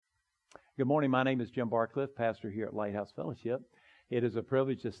Good morning. My name is Jim Barcliffe, pastor here at Lighthouse Fellowship. It is a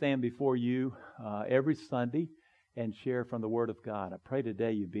privilege to stand before you every Sunday and share from the Word of God. I pray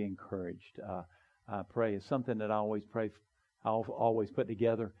today you be encouraged. I pray it's something that I always pray, I'll always put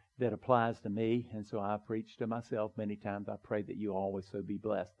together that applies to me, and so I preach to myself many times. I pray that you always so be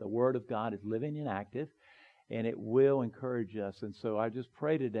blessed. The Word of God is living and active, and it will encourage us. And so I just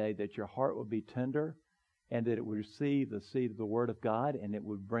pray today that your heart will be tender and that it would receive the seed of the Word of God and it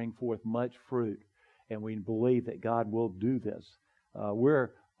would bring forth much fruit. And we believe that God will do this. We're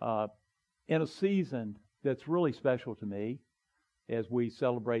in a season that's really special to me as we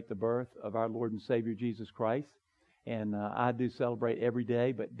celebrate the birth of our Lord and Savior Jesus Christ. And I do celebrate every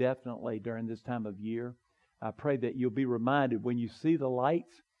day, but definitely during this time of year. I pray that you'll be reminded when you see the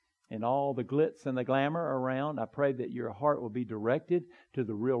lights and all the glitz and the glamour around, I pray that your heart will be directed to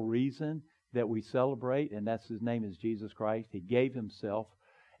the real reason that we celebrate, and that's His name is Jesus Christ. He gave Himself.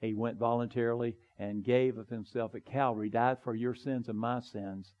 He went voluntarily and gave of Himself at Calvary, died for your sins and my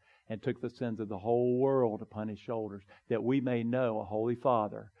sins, and took the sins of the whole world upon His shoulders, that we may know a Holy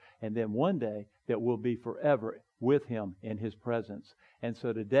Father, and then one day that we'll be forever with Him in His presence. And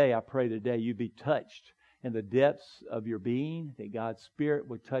so today, I pray today you be touched in the depths of your being, that God's Spirit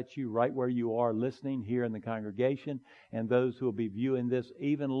would touch you right where you are listening here in the congregation, and those who will be viewing this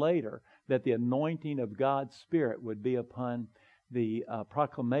even later, that the anointing of God's Spirit would be upon the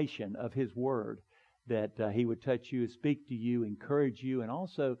proclamation of His Word, that He would touch you, speak to you, encourage you, and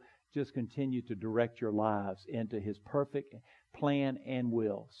also just continue to direct your lives into His perfect plan and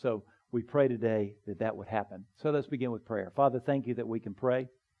will. So we pray today that that would happen. So let's begin with prayer. Father, thank you that we can pray.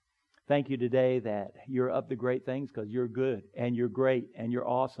 Thank you today that you're up to great things because you're good and you're great and you're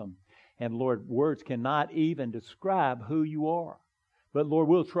awesome. And Lord, words cannot even describe who you are. But Lord,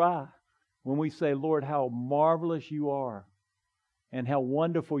 we'll try when we say, Lord, how marvelous you are and how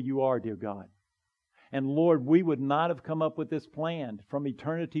wonderful you are, dear God. And Lord, we would not have come up with this plan from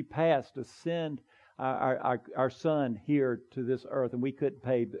eternity past to send our Son here to this earth. And we couldn't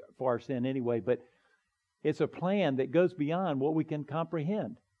pay for our sin anyway. But it's a plan that goes beyond what we can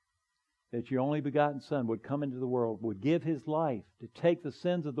comprehend. That your only begotten Son would come into the world, would give His life to take the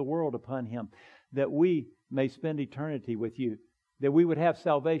sins of the world upon Him, that we may spend eternity with you, that we would have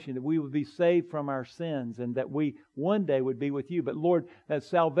salvation, that we would be saved from our sins, and that we one day would be with you. But Lord, that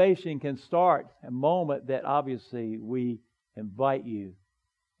salvation can start a moment that obviously we invite you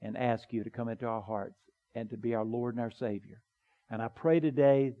and ask you to come into our hearts and to be our Lord and our Savior. And I pray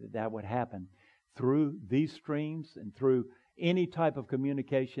today that that would happen through these streams and through any type of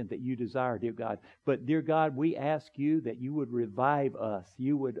communication that you desire, dear God. But dear God, we ask you that you would revive us.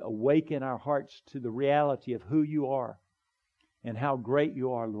 You would awaken our hearts to the reality of who you are and how great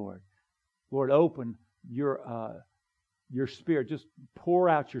you are, Lord. Lord, open your Spirit. Just pour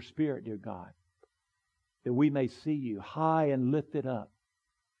out your Spirit, dear God, that we may see you high and lifted up,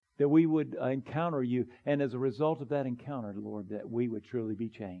 that we would encounter you. And as a result of that encounter, Lord, that we would truly be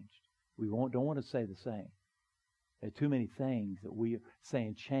changed. We don't want to say the same. There are too many things that we are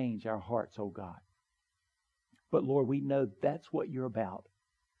saying change our hearts, oh God. But Lord, we know that's what you're about.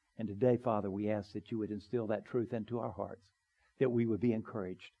 And today, Father, we ask that you would instill that truth into our hearts, that we would be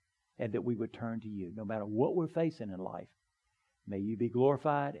encouraged, and that we would turn to you no matter what we're facing in life. May you be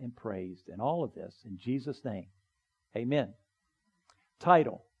glorified and praised in all of this. In Jesus' name, amen.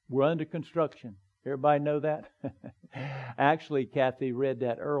 Title, we're under construction. Everybody know that? Actually, Kathy read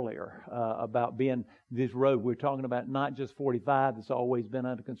that earlier about being this road. We're talking about not just 45 that's always been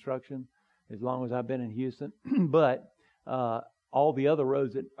under construction as long as I've been in Houston, but all the other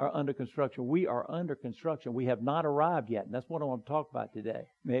roads that are under construction. We are under construction. We have not arrived yet, and that's what I want to talk about today.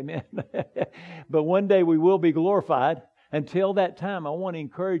 Amen. But one day we will be glorified. Until that time, I want to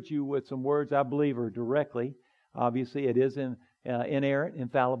encourage you with some words I believe are directly. Obviously, it is an inerrant,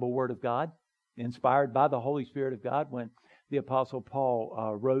 infallible Word of God, inspired by the Holy Spirit of God when the Apostle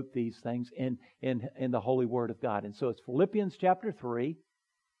Paul wrote these things in the Holy Word of God. And so it's Philippians chapter 3,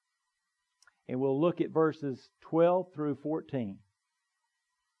 and we'll look at verses 12 through 14.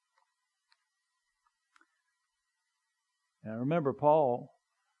 Now remember, Paul,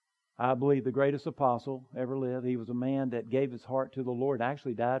 I believe the greatest apostle ever lived. He was a man that gave his heart to the Lord,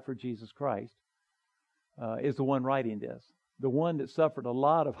 actually died for Jesus Christ, is the one writing this. The one that suffered a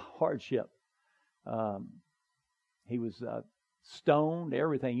lot of hardship. He was stoned,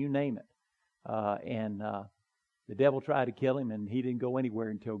 everything, you name it. And the devil tried to kill him, and he didn't go anywhere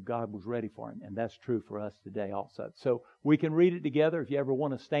until God was ready for him. And that's true for us today also. So we can read it together. If you ever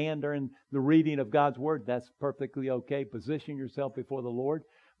want to stand during the reading of God's Word, that's perfectly okay. Position yourself before the Lord.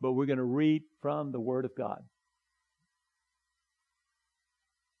 But we're going to read from the Word of God.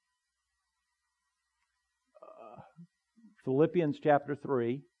 Philippians chapter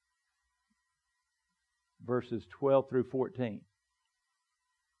 3, verses 12 through 14.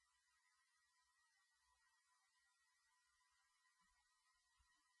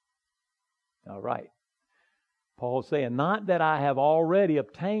 All right. Paul's saying, not that I have already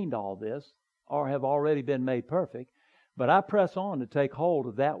obtained all this, or have already been made perfect, but I press on to take hold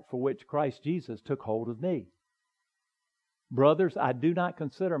of that for which Christ Jesus took hold of me. Brothers, I do not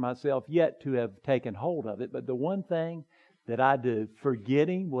consider myself yet to have taken hold of it, but the one thing that I do,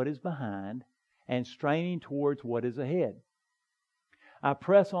 forgetting what is behind and straining towards what is ahead, I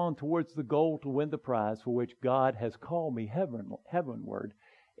press on towards the goal to win the prize for which God has called me heavenward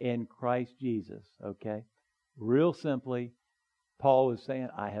in Christ Jesus. Okay? Real simply, Paul is saying,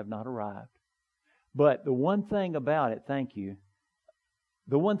 I have not arrived. But the one thing about it, thank you,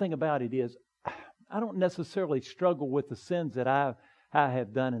 the one thing about it is, I don't necessarily struggle with the sins that I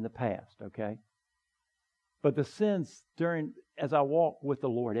have done in the past, okay? But the sins as I walk with the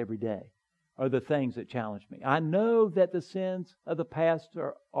Lord every day are the things that challenge me. I know that the sins of the past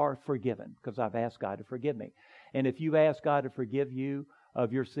are forgiven because I've asked God to forgive me. And if you ask God to forgive you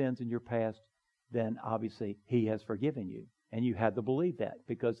of your sins in your past, then obviously He has forgiven you. And you have to believe that,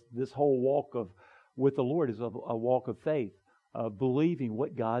 because this whole walk with the Lord is a walk of faith, of believing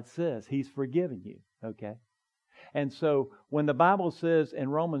what God says. He's forgiven you, okay? And so when the Bible says in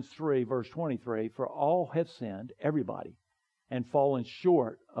Romans 3, verse 23, for all have sinned, everybody, and fallen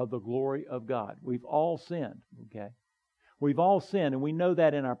short of the glory of God. We've all sinned, okay? We've all sinned, and we know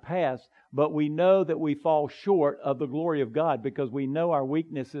that in our past, but we know that we fall short of the glory of God because we know our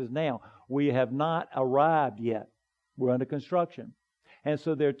weaknesses now. We have not arrived yet. We're under construction. And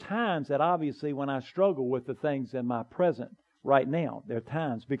so there are times that obviously when I struggle with the things in my present right now, there are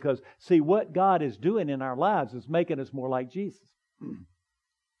times because, see, what God is doing in our lives is making us more like Jesus.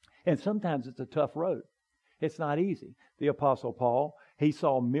 And sometimes it's a tough road. It's not easy. The Apostle Paul, he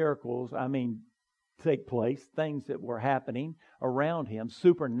saw miracles, take place, things that were happening around him.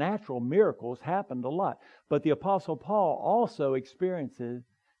 Supernatural miracles happened a lot. But the Apostle Paul also experiences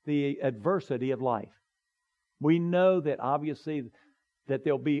the adversity of life. We know that obviously that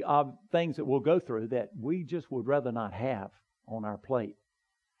there'll be things that we'll go through that we just would rather not have on our plate.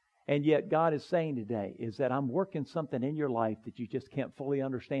 And yet God is saying today is that I'm working something in your life that you just can't fully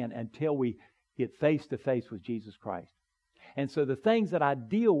understand until we get face to face with Jesus Christ. And so the things that I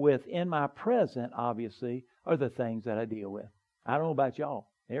deal with in my present, obviously, are the things that I deal with. I don't know about y'all.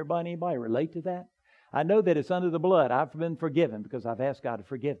 Anybody relate to that? I know that it's under the blood. I've been forgiven because I've asked God to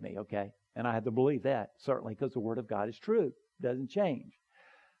forgive me, okay? And I have to believe that, certainly, because the Word of God is true. It doesn't change.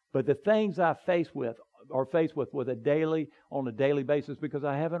 But the things I face with on a daily basis, because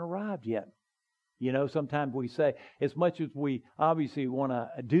I haven't arrived yet. You know, sometimes we say, as much as we obviously want to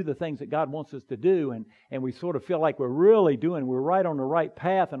do the things that God wants us to do, and we sort of feel like we're right on the right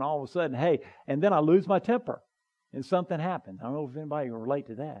path, and all of a sudden, hey, and then I lose my temper, and something happens. I don't know if anybody can relate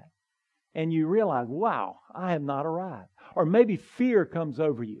to that. And you realize, wow, I have not arrived. Or maybe fear comes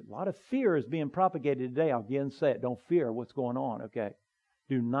over you. A lot of fear is being propagated today. I'll again say it. Don't fear what's going on, okay?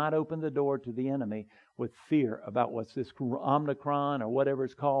 Do not open the door to the enemy with fear about what's this Omicron or whatever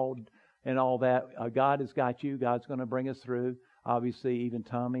it's called and all that. God has got you. God's going to bring us through. Obviously, even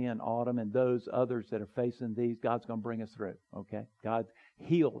Tommy and Autumn and those others that are facing these, God's going to bring us through, okay? God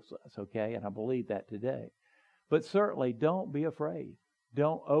heals us, okay? And I believe that today. But certainly, don't be afraid.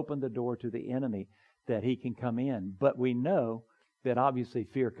 Don't open the door to the enemy that he can come in. But we know that obviously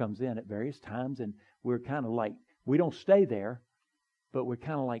fear comes in at various times, and we're kind of like, we don't stay there, but we're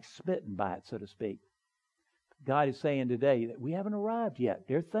kind of like smitten by it, so to speak. God is saying today that we haven't arrived yet.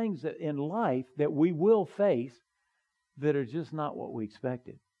 There are things that in life that we will face that are just not what we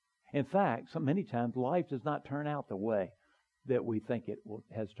expected. In fact, so many times life does not turn out the way that we think it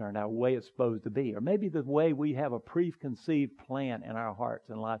has turned out, the way it's supposed to be. Or maybe the way we have a preconceived plan in our hearts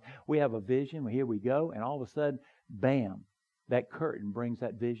and life. We have a vision, here we go, and all of a sudden, bam, that curtain brings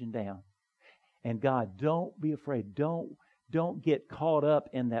that vision down. And God, don't be afraid. Don't get caught up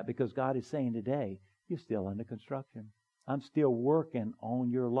in that, because God is saying today, you're still under construction. I'm still working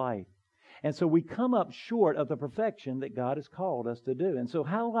on your life. And so we come up short of the perfection that God has called us to do. And so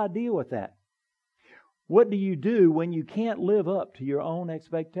how do I deal with that? What do you do when you can't live up to your own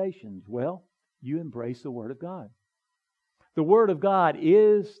expectations? Well, you embrace the Word of God. The Word of God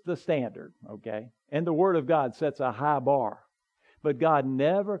is the standard, okay? And the Word of God sets a high bar. But God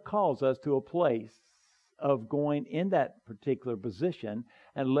never calls us to a place of going in that particular position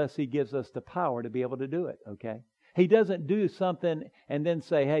unless He gives us the power to be able to do it, okay? He doesn't do something and then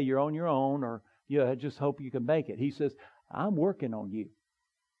say, hey, you're on your own, or I just hope you can make it. He says, I'm working on you.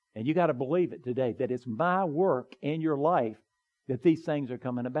 And you got to believe it today, that it's my work in your life that these things are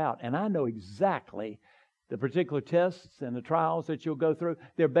coming about. And I know exactly the particular tests and the trials that you'll go through.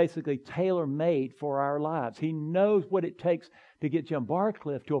 They're basically tailor-made for our lives. He knows what it takes to get Jim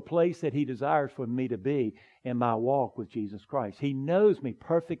Barcliffe to a place that He desires for me to be in my walk with Jesus Christ. He knows me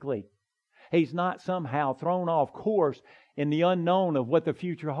perfectly. He's not somehow thrown off course in the unknown of what the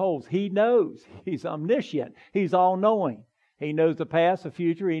future holds. He knows. He's omniscient. He's all-knowing. He knows the past, the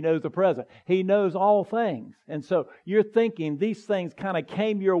future. He knows the present. He knows all things. And so you're thinking these things kind of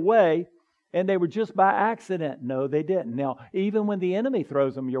came your way and they were just by accident. No, they didn't. Now, even when the enemy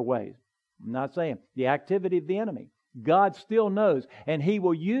throws them your way, I'm not saying the activity of the enemy, God still knows. And He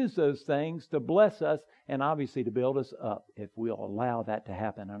will use those things to bless us and obviously to build us up if we'll allow that to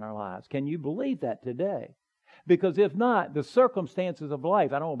happen in our lives. Can you believe that today? Because if not, the circumstances of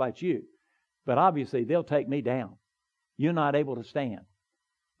life, I don't know about you, but obviously they'll take me down. You're not able to stand.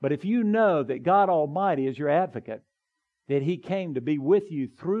 But if you know that God Almighty is your advocate, that He came to be with you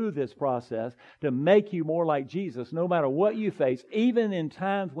through this process to make you more like Jesus, no matter what you face, even in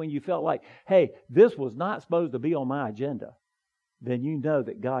times when you felt like, hey, this was not supposed to be on my agenda, then you know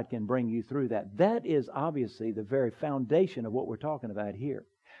that God can bring you through that. That is obviously the very foundation of what we're talking about here.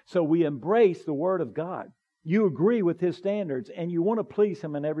 So we embrace the Word of God. You agree with His standards and you want to please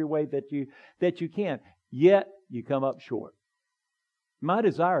Him in every way that you can. Yet you come up short. My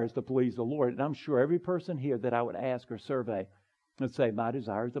desire is to please the Lord. And I'm sure every person here that I would ask or survey would say, my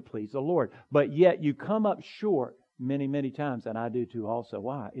desire is to please the Lord. But yet you come up short many, many times. And I do too also.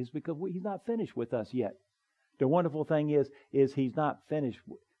 Why? It's because He's not finished with us yet. The wonderful thing is He's not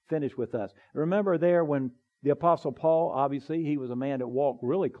finished with us. Remember there when the Apostle Paul, obviously, he was a man that walked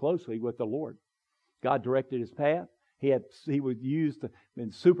really closely with the Lord. God directed his path. He was used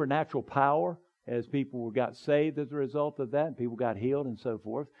in supernatural power as people got saved as a result of that, and people got healed and so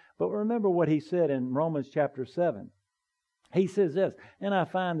forth. But remember what he said in Romans chapter 7. He says this, and I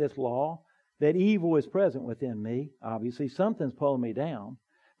find this law, that evil is present within me. Obviously, something's pulling me down.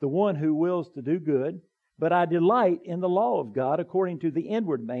 The one who wills to do good, but I delight in the law of God according to the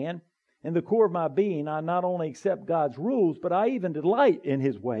inward man. In the core of my being, I not only accept God's rules, but I even delight in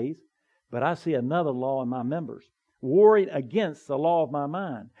His ways. But I see another law in my members, warring against the law of my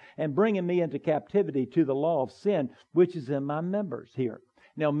mind and bringing me into captivity to the law of sin, which is in my members here.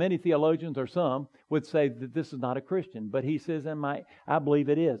 Now, many theologians or some would say that this is not a Christian, but he says I believe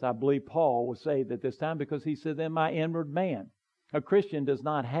it is. I believe Paul was saved at this time because he said in my inward man. A Christian does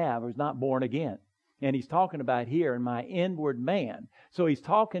not have or is not born again. And he's talking about here in my inward man. So he's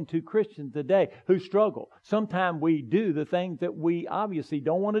talking to Christians today who struggle. Sometimes we do the things that we obviously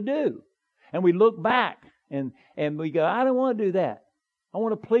don't want to do. And we look back and we go, I don't want to do that. I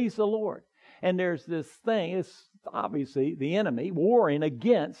want to please the Lord. And there's this thing, it's obviously the enemy warring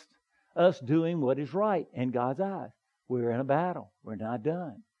against us doing what is right in God's eyes. We're in a battle. We're not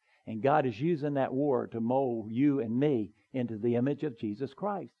done. And God is using that war to mold you and me into the image of Jesus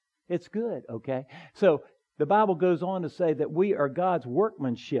Christ. It's good, okay? So the Bible goes on to say that we are God's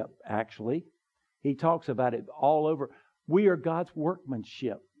workmanship, actually. He talks about it all over. We are God's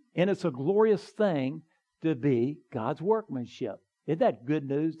workmanship. And it's a glorious thing to be God's workmanship. Isn't that good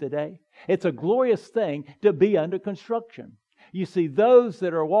news today? It's a glorious thing to be under construction. You see, those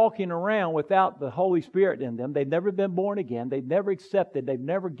that are walking around without the Holy Spirit in them, they've never been born again, they've never accepted, they've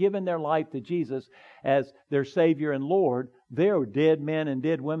never given their life to Jesus as their Savior and Lord, they're dead men and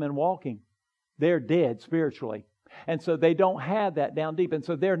dead women walking. They're dead spiritually. And so they don't have that down deep. And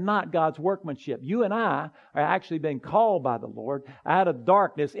so they're not God's workmanship. You and I are actually being called by the Lord out of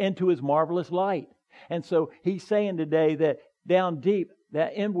darkness into His marvelous light. And so He's saying today that down deep,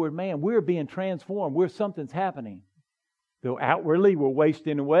 that inward man, we're being transformed. Something's happening. Though outwardly we're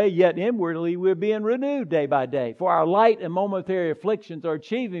wasting away, yet inwardly we're being renewed day by day. For our light and momentary afflictions are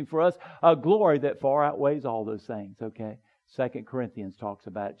achieving for us a glory that far outweighs all those things. Okay? 2 Corinthians talks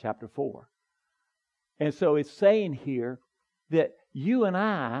about it, chapter 4. And so it's saying here that you and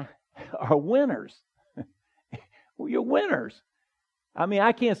I are winners. You're winners. I mean,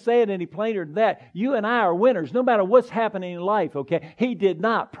 I can't say it any plainer than that. You and I are winners no matter what's happening in life, okay? He did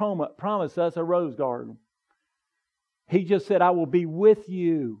not promise us a rose garden. He just said, I will be with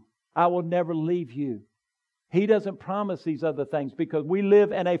you. I will never leave you. He doesn't promise these other things because we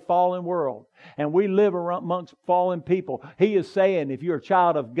live in a fallen world and we live amongst fallen people. He is saying if you're a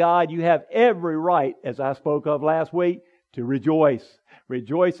child of God, you have every right, as I spoke of last week, to rejoice.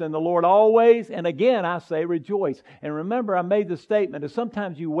 Rejoice in the Lord always. And again, I say rejoice. And remember, I made the statement that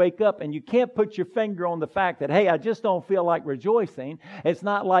sometimes you wake up and you can't put your finger on the fact that, hey, I just don't feel like rejoicing. It's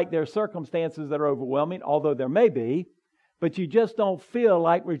not like there are circumstances that are overwhelming, although there may be. but you just don't feel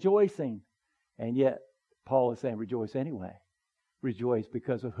like rejoicing. And yet, Paul is saying rejoice anyway. Rejoice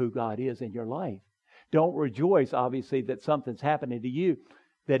because of who God is in your life. Don't rejoice, obviously, that something's happening to you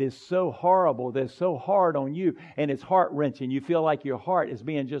that is so horrible, that's so hard on you, and it's heart-wrenching. You feel like your heart is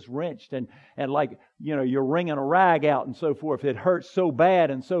being just wrenched and like, you're wringing a rag out and so forth. It hurts so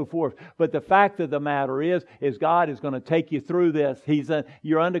bad and so forth. But the fact of the matter is God is going to take you through this.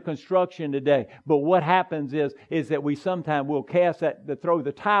 You're under construction today. But what happens is that we sometimes will throw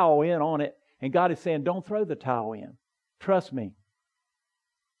the towel in on it. And God is saying, don't throw the towel in. Trust me.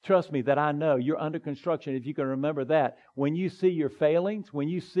 Trust me that I know you're under construction. If you can remember that. When you see your failings, when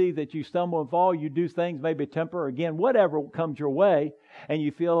you see that you stumble and fall, you do things, maybe temper again, whatever comes your way, and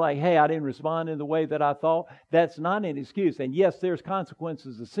you feel like, hey, I didn't respond in the way that I thought, that's not an excuse. And yes, there's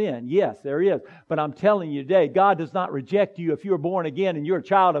consequences of sin. Yes, there is. But I'm telling you today, God does not reject you if you're born again and you're a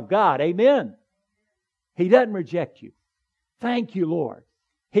child of God. Amen. He doesn't reject you. Thank you, Lord.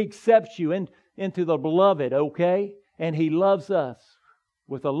 He accepts you into the beloved, okay? And He loves us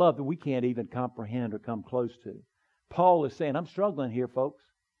with a love that we can't even comprehend or come close to. Paul is saying, I'm struggling here, folks.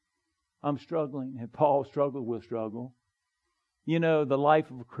 I'm struggling. And Paul struggled, we'll struggle. The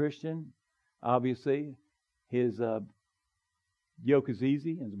life of a Christian, obviously, his yoke is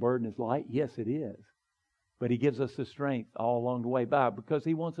easy and his burden is light. Yes, it is. But He gives us the strength all along the way by, because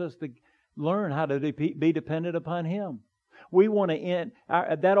He wants us to learn how to be dependent upon Him. We want to end,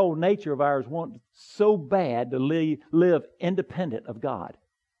 that old nature of ours wants so bad to live independent of God.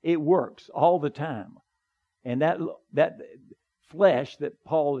 It works all the time. And that flesh that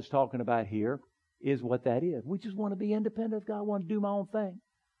Paul is talking about here is what that is. We just want to be independent of God. I want to do my own thing.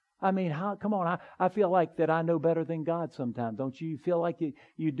 I mean, come on. I feel like that I know better than God sometimes. Don't you? You feel like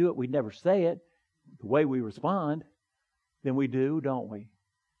you do it. We never say it. The way we respond, then we do, don't we?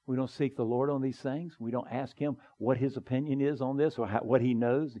 We don't seek the Lord on these things. We don't ask Him what His opinion is on this or what He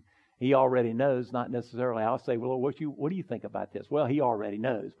knows. He already knows, not necessarily. I'll say, well, what do you think about this? Well, He already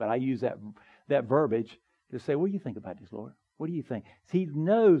knows, but I use that verbiage to say, what do you think about this, Lord? What do you think? He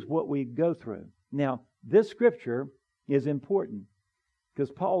knows what we go through. Now, this scripture is important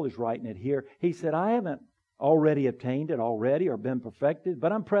because Paul is writing it here. He said, I haven't already obtained it already or been perfected,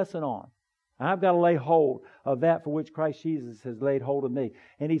 but I'm pressing on. I've got to lay hold of that for which Christ Jesus has laid hold of me.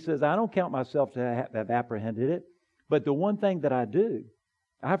 And he says, I don't count myself to have apprehended it, but the one thing that I do,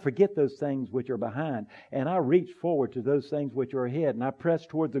 I forget those things which are behind, and I reach forward to those things which are ahead, and I press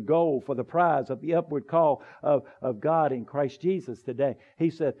toward the goal for the prize of the upward call of God in Christ Jesus today.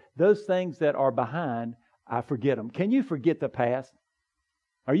 He said, those things that are behind, I forget them. Can you forget the past?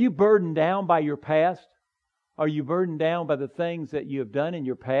 Are you burdened down by your past? Are you burdened down by the things that you have done in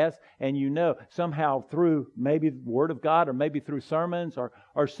your past, and you know somehow through maybe the Word of God or maybe through sermons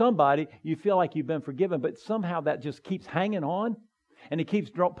or somebody, you feel like you've been forgiven, but somehow that just keeps hanging on and it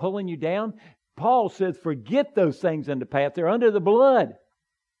keeps pulling you down? Paul says, forget those things in the past. They're under the blood.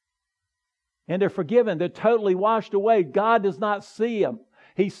 And they're forgiven. They're totally washed away. God does not see them.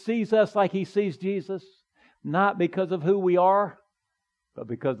 He sees us like He sees Jesus, not because of who we are, but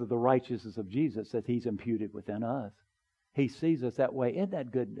because of the righteousness of Jesus that He's imputed within us. He sees us that way. Isn't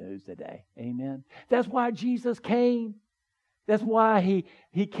that good news today? Amen. That's why Jesus came. That's why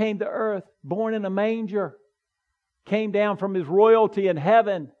He came to earth, born in a manger. Came down from His royalty in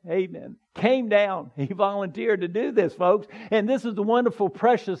heaven. Amen. Came down. He volunteered to do this, folks. And this is the wonderful,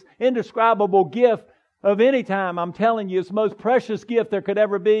 precious, indescribable gift of any time. I'm telling you, it's the most precious gift there could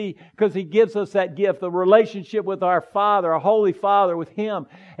ever be, because He gives us that gift, the relationship with our Father, our Holy Father, with Him,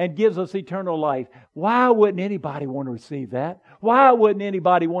 and gives us eternal life. Why wouldn't anybody want to receive that? Why wouldn't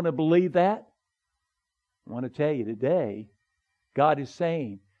anybody want to believe that? I want to tell you today, God is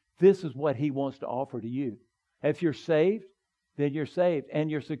saying, this is what He wants to offer to you. If you're saved, then you're saved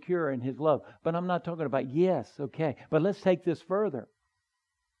and you're secure in His love. But I'm not talking about, yes, okay. But let's take this further.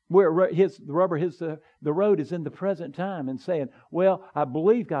 Where the road is in the present time and saying, well, I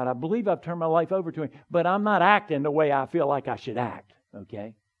believe God. I believe I've turned my life over to Him, but I'm not acting the way I feel like I should act.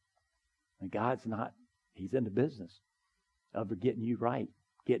 Okay? And God's not. He's in the business of getting you right,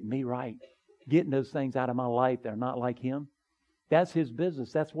 getting me right, getting those things out of my life that are not like Him. That's His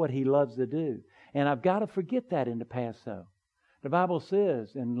business. That's what He loves to do. And I've got to forget that in the past, though. The Bible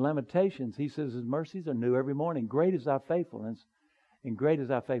says in Lamentations, He says His mercies are new every morning. Great is Thy faithfulness. And great is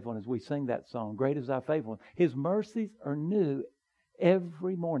Thy faithfulness. We sing that song. Great is Thy faithfulness. His mercies are new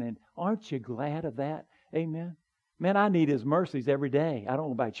every morning. Aren't you glad of that? Amen. Man, I need His mercies every day. I don't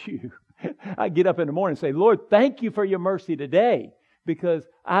know about you. I get up in the morning and say, Lord, thank You for Your mercy today, because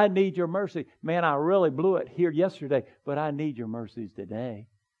I need Your mercy. Man, I really blew it here yesterday, but I need Your mercies today.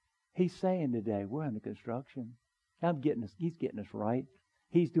 He's saying today, we're under construction. He's getting us right.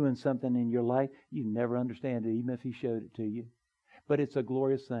 He's doing something in your life. You never understand it, even if He showed it to you. But it's a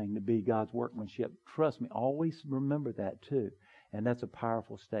glorious thing to be God's workmanship. Trust me, always remember that too. And that's a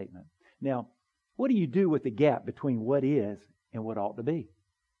powerful statement. Now, what do you do with the gap between what is and what ought to be?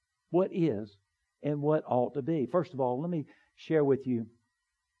 What is and what ought to be? First of all, let me share with you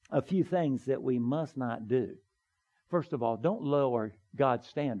a few things that we must not do. First of all, don't lower God's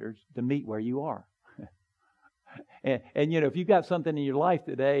standards to meet where you are. and if you've got something in your life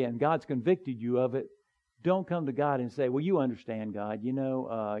today and God's convicted you of it, don't come to God and say, well, you understand, God, you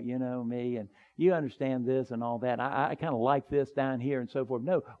know me, and you understand this and all that. I kind of like this down here and so forth.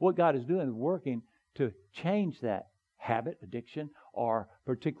 No, what God is doing is working to change that habit, addiction, or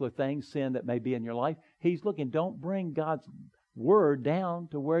particular thing, sin that may be in your life. He's looking, don't bring God's Word down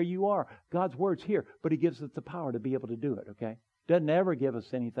to where you are. God's Word's here, but He gives us the power to be able to do it, okay? Doesn't ever give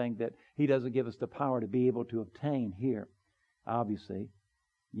us anything that He doesn't give us the power to be able to obtain here. Obviously,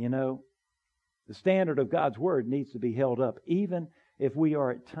 the standard of God's Word needs to be held up, even if we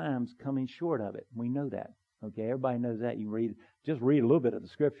are at times coming short of it. We know that. Okay, everybody knows that. You can just read a little bit of the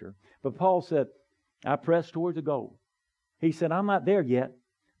Scripture. But Paul said, I press towards the goal. He said, I'm not there yet,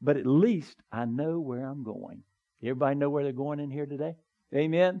 but at least I know where I'm going. Everybody know where they're going in here today?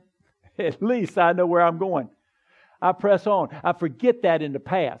 Amen? At least I know where I'm going. I press on. I forget that in the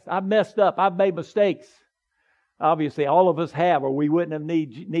past. I've messed up. I've made mistakes. Obviously, all of us have, or we wouldn't have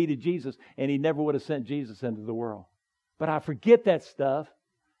needed Jesus, and He never would have sent Jesus into the world. But I forget that stuff,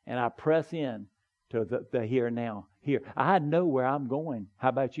 and I press in to the here and now. Here, I know where I'm going. How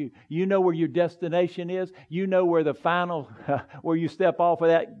about you? You know where your destination is. You know where the final, where you step off of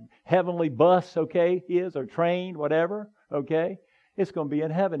that heavenly bus, okay, is, or train, whatever, okay? It's going to be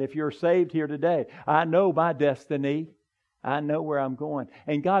in heaven if you're saved here today. I know my destiny. I know where I'm going.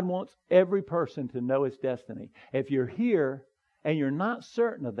 And God wants every person to know his destiny. If you're here and you're not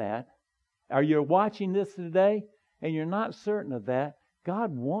certain of that, or you're watching this today and you're not certain of that,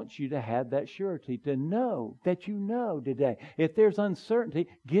 God wants you to have that surety, to know that you know today. If there's uncertainty,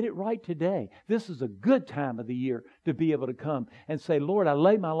 get it right today. This is a good time of the year to be able to come and say, Lord, I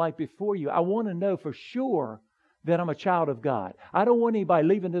lay my life before you. I want to know for sure that I'm a child of God. I don't want anybody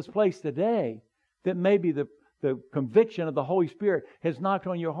leaving this place today that maybe the conviction of the Holy Spirit has knocked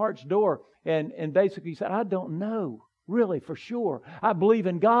on your heart's door and basically said, I don't know, really, for sure. I believe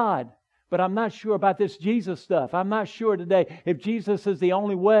in God, but I'm not sure about this Jesus stuff. I'm not sure today if Jesus is the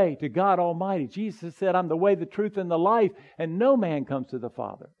only way to God Almighty. Jesus said, I'm the way, the truth, and the life, and no man comes to the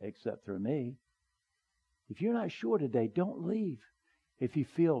Father except through me. If you're not sure today, don't leave. If you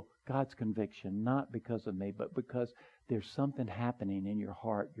feel God's conviction, not because of me, but because there's something happening in your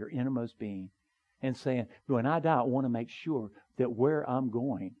heart, your innermost being, and saying, when I die, I want to make sure that where I'm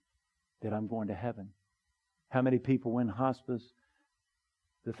going, that I'm going to heaven. How many people in hospice,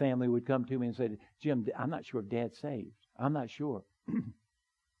 the family would come to me and say, Jim, I'm not sure if Dad's saved. I'm not sure.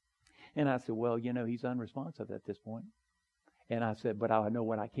 And I said, well, he's unresponsive at this point. And I said, but I know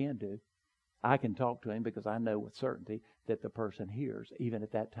what I can do. I can talk to him because I know with certainty that the person hears, even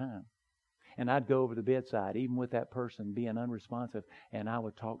at that time. And I'd go over the bedside, even with that person being unresponsive, and I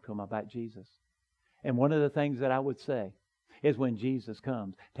would talk to him about Jesus. And one of the things that I would say is when Jesus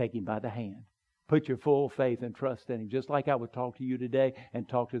comes, take him by the hand. Put your full faith and trust in him, just like I would talk to you today and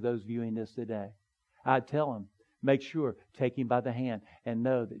talk to those viewing this today. I'd tell him, make sure, take him by the hand and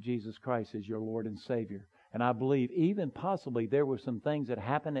know that Jesus Christ is your Lord and Savior. And I believe even possibly there were some things that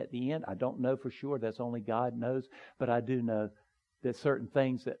happened at the end. I don't know for sure. That's only God knows. But I do know that certain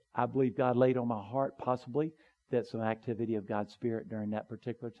things that I believe God laid on my heart, possibly, that some activity of God's Spirit during that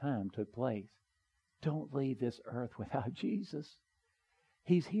particular time took place. Don't leave this earth without Jesus.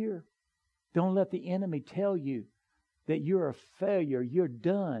 He's here. Don't let the enemy tell you that you're a failure. You're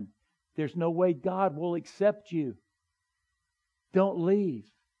done. There's no way God will accept you. Don't leave.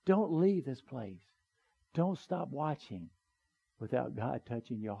 Don't leave this place. Don't stop watching without God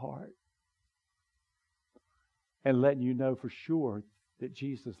touching your heart and letting you know for sure that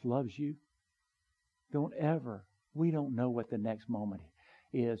Jesus loves you. We don't know what the next moment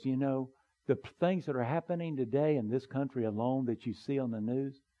is. The things that are happening today in this country alone that you see on the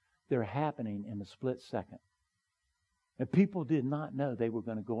news, they're happening in a split second. And people did not know they were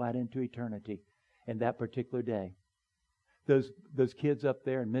going to go out into eternity in that particular day. Those kids up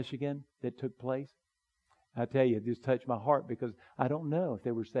there in Michigan that took place, I tell you, it just touched my heart because I don't know if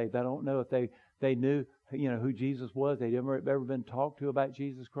they were saved. I don't know if they knew who Jesus was. They'd ever been talked to about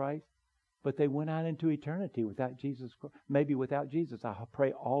Jesus Christ. But they went out into eternity without Jesus, maybe without Jesus. I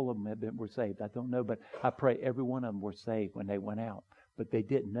pray all of them were saved. I don't know, but I pray every one of them were saved when they went out. But they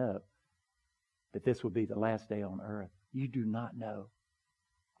didn't know that this will be the last day on earth. You do not know.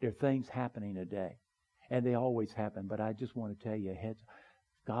 There are things happening today, and they always happen. But I just want to tell you,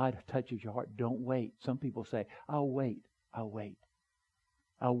 God touches your heart. Don't wait. Some people say, I'll wait. I'll wait.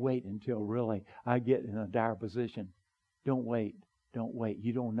 I'll wait until really I get in a dire position. Don't wait. Don't wait.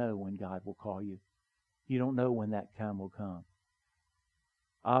 You don't know when God will call you. You don't know when that time will come.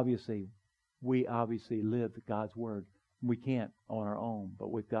 We obviously live God's Word. We can't on our own,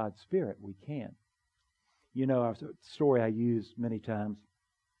 but with God's Spirit, we can. You know, a story I use many times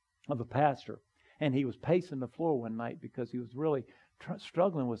of a pastor, and he was pacing the floor one night because he was really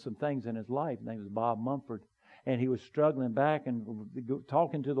struggling with some things in his life. His name was Bob Mumford, and he was struggling back and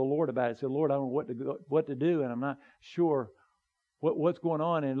talking to the Lord about it. He said, Lord, I don't know what to do, and I'm not sure what's going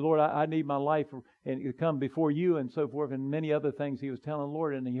on, and Lord, I need my life and to come before you and so forth, and many other things he was telling the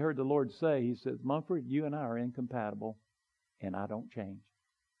Lord. And he heard the Lord say, he says, Mumford, you and I are incompatible, and I don't change.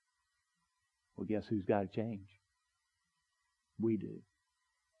 Well, guess who's got to change? We do.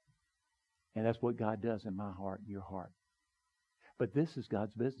 And that's what God does in my heart and your heart. But this is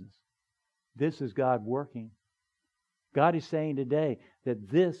God's business. This is God working. God is saying today that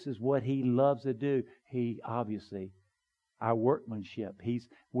this is what He loves to do. He obviously, our workmanship,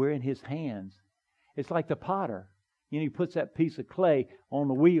 we're in His hands. It's like the potter. You know, he puts that piece of clay on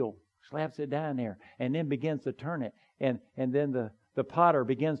the wheel, slaps it down there, and then begins to turn it. And then the potter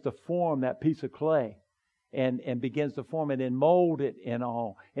begins to form that piece of clay and begins to form it and mold it and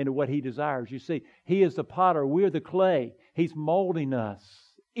all into what He desires. You see, He is the potter. We're the clay. He's molding us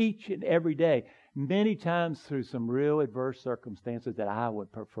each and every day, many times through some real adverse circumstances that I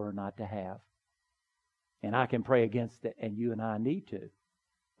would prefer not to have. And I can pray against it, and you and I need to.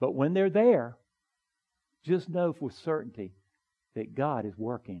 But when they're there, just know with certainty that God is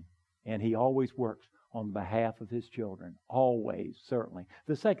working, and He always works on behalf of His children. Always, certainly.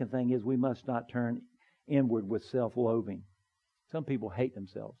 The second thing is we must not turn inward with self-loathing. Some people hate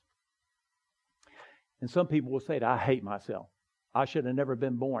themselves. And some people will say, I hate myself. I should have never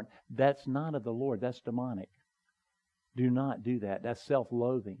been born. That's not of the Lord. That's demonic. Do not do that. That's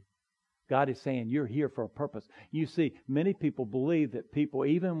self-loathing. God is saying you're here for a purpose. You see, many people believe that people,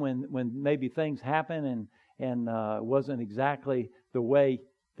 even when maybe things happen and wasn't exactly the way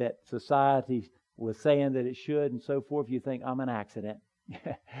that society was saying that it should and so forth, you think, I'm an accident.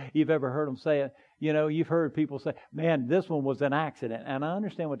 You've ever heard them say it? You know, you've heard people say, man, this one was an accident. And I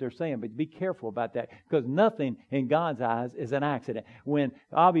understand what they're saying, but be careful about that, because nothing in God's eyes is an accident. When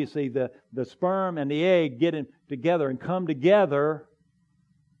obviously the sperm and the egg get together and come together,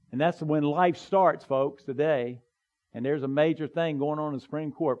 and that's when life starts, folks, today. And there's a major thing going on in the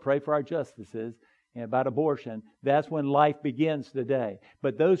Supreme Court. Pray for our justices about abortion. That's when life begins today.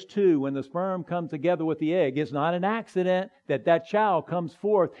 But those two, when the sperm comes together with the egg, it's not an accident that child comes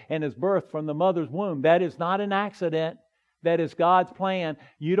forth and is birthed from the mother's womb. That is not an accident. That is God's plan.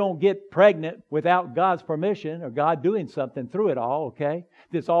 You don't get pregnant without God's permission or God doing something through it all, okay?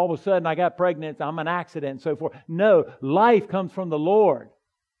 This all of a sudden I got pregnant, I'm an accident and so forth. No, life comes from the Lord.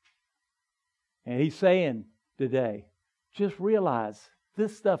 And He's saying today, just realize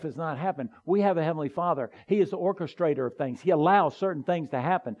this stuff has not happened. We have a Heavenly Father. He is the orchestrator of things. He allows certain things to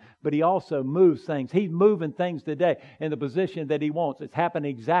happen, but He also moves things. He's moving things today in the position that He wants. It's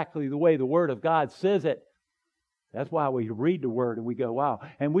happening exactly the way the Word of God says it. That's why we read the Word and we go, wow.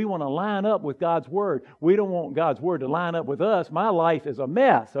 And we want to line up with God's Word. We don't want God's Word to line up with us. My life is a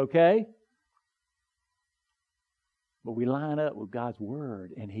mess, okay? But we line up with God's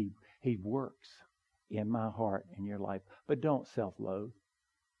Word, and He works in my heart and your life. But don't self-loathe.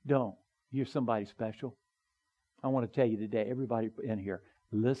 Don't. You're somebody special. I want to tell you today, everybody in here,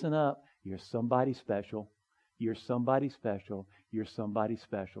 listen up. You're somebody special. You're somebody special. You're somebody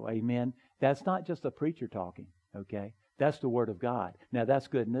special. Amen. That's not just a preacher talking, okay? That's the Word of God. Now, that's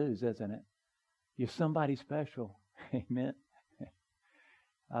good news, isn't it? You're somebody special. Amen.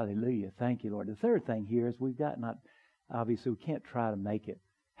 Hallelujah. Thank you, Lord. The third thing here is obviously, we can't try to make it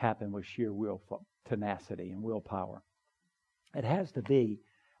happen with sheer tenacity and willpower. It has to be,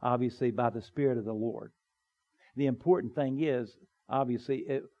 obviously, by the Spirit of the Lord. The important thing is, obviously,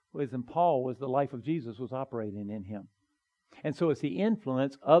 it was in Paul, was the life of Jesus was operating in him. And so it's the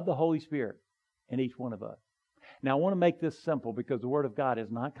influence of the Holy Spirit in each one of us. Now, I want to make this simple because the Word of God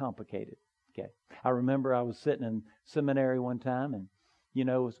is not complicated. Okay. I remember I was sitting in seminary one time, and it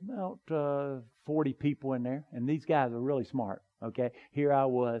was about 40 people in there, and these guys are really smart. Okay, here I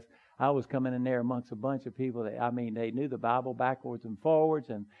was coming in there amongst a bunch of people that, they knew the Bible backwards and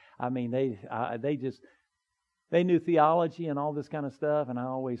forwards, and they knew theology and all this kind of stuff, and I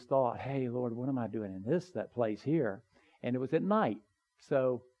always thought, hey, Lord, what am I doing in that place here? And it was at night,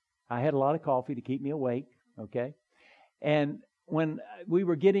 so I had a lot of coffee to keep me awake, okay? And when we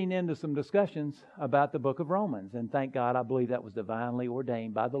were getting into some discussions about the book of Romans, and thank God I believe that was divinely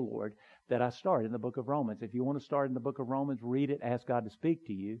ordained by the Lord that I started in the book of Romans. If you want to start in the book of Romans, read it, ask God to speak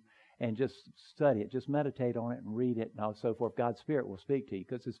to you, and just study it. Just meditate on it and read it and so forth. God's Spirit will speak to you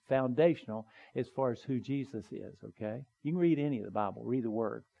because it's foundational as far as who Jesus is, okay? You can read any of the Bible, read the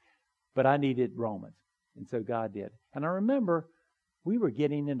Word. But I needed Romans, and so God did. And I remember we were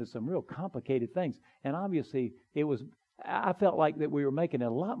getting into some real complicated things, and obviously I felt like that we were making it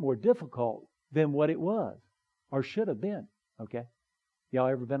a lot more difficult than what it was or should have been, okay? Y'all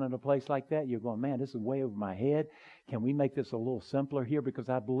ever been in a place like that? You're going, man, this is way over my head. Can we make this a little simpler here? Because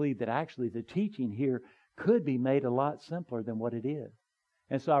I believe that actually the teaching here could be made a lot simpler than what it is.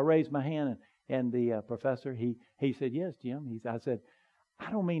 And so I raised my hand, and the professor, he said, yes, Jim. I said,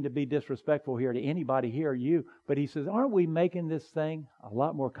 I don't mean to be disrespectful here to anybody here or you, but he says, aren't we making this thing a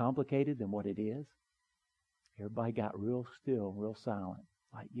lot more complicated than what it is? Everybody got real still, real silent.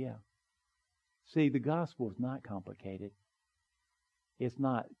 Like, yeah. See, the gospel is not complicated. It's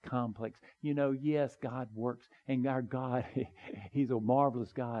not complex. Yes, God works, and our God, He's a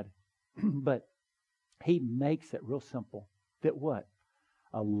marvelous God. But He makes it real simple. That what?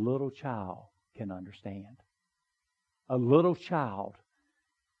 A little child can understand. A little child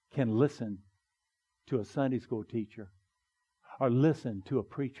can listen to a Sunday school teacher or listen to a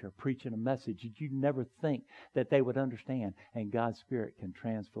preacher preaching a message that you never think that they would understand, and God's Spirit can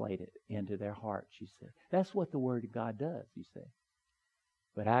translate it into their hearts, you see. That's what the Word of God does, you see.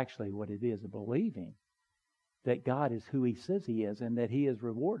 But actually what it is believing that God is who He says He is, and that He is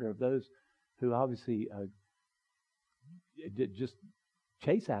rewarder of those who obviously just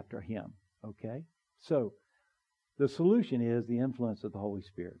chase after Him, okay? So the solution is the influence of the Holy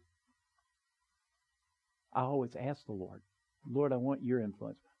Spirit. I always ask the Lord, Lord, I want your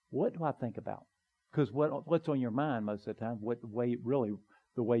influence. What do I think about? Because what's on your mind most of the time,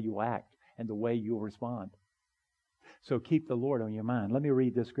 the way you act and the way you'll respond. So keep the Lord on your mind. Let me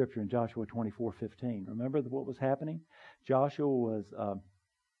read this scripture in Joshua 24:15. Remember what was happening? Joshua was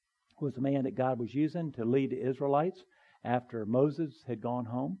the man that God was using to lead the Israelites after Moses had gone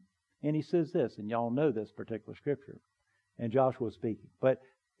home. And he says this, and y'all know this particular scripture. And Joshua was speaking,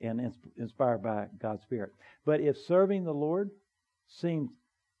 and inspired by God's Spirit. But if serving the Lord seems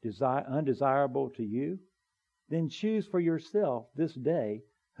undesirable to you, then choose for yourself this day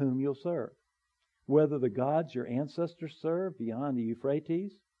whom you'll serve. Whether the gods your ancestors served beyond the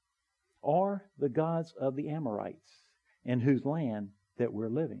Euphrates, or the gods of the Amorites, in whose land that we're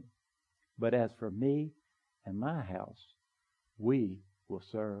living. But as for me and my house, we will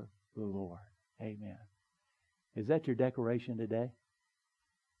serve the Lord. Amen. Is that your declaration today?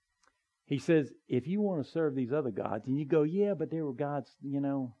 He says, if you want to serve these other gods, and you go, yeah, but they were gods,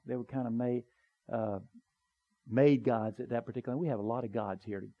 they were kind of made gods at that particular. We have a lot of gods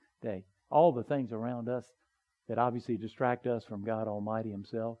here today. All the things around us that obviously distract us from God Almighty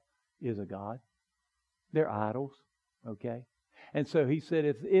Himself is a God. They're idols, okay? And so he said,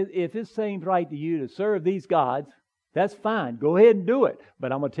 if it seems right to you to serve these gods, that's fine. Go ahead and do it.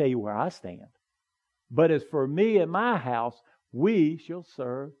 But I'm going to tell you where I stand. But as for me and my house, we shall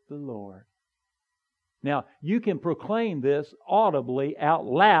serve the Lord. Now, you can proclaim this audibly out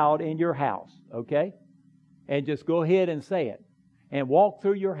loud in your house, okay? And just go ahead and say it. And walk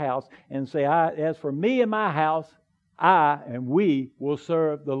through your house and say, as for me and my house, I and we will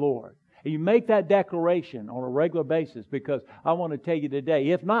serve the Lord. And you make that declaration on a regular basis, because I want to tell you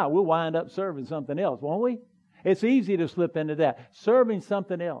today, if not, we'll wind up serving something else, won't we? It's easy to slip into that. Serving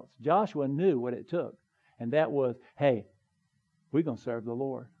something else. Joshua knew what it took. And that was, hey, we're going to serve the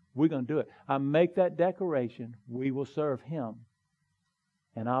Lord. We're going to do it. I make that declaration, we will serve Him.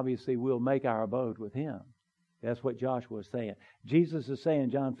 And obviously we'll make our abode with Him. That's what Joshua is saying. Jesus is saying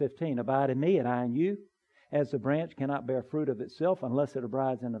in John 15, abide in me and I in you. As the branch cannot bear fruit of itself unless it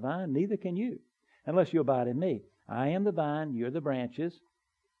abides in the vine, neither can you, unless you abide in me. I am the vine, you're the branches,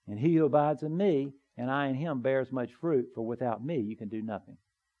 and he who abides in me and I in him bears much fruit, for without me you can do nothing.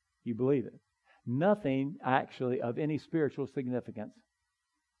 You believe it? Nothing actually of any spiritual significance.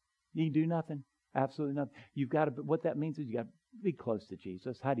 You can do nothing. Absolutely nothing. You've got to, what that means is you've got to be close to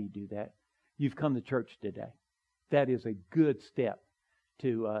Jesus. How do you do that? You've come to church today. That is a good step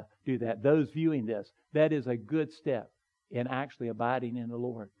to do that. Those viewing this, that is a good step in actually abiding in the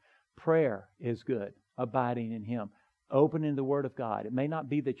Lord. Prayer is good, abiding in Him, opening the Word of God. It may not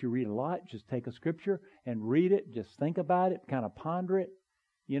be that you read a lot. Just take a scripture and read it. Just think about it, kind of ponder it,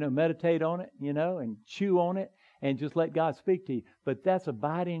 meditate on it, and chew on it. and just let God speak to you. But that's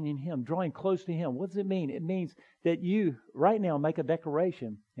abiding in Him, drawing close to Him. What does it mean? It means that you right now make a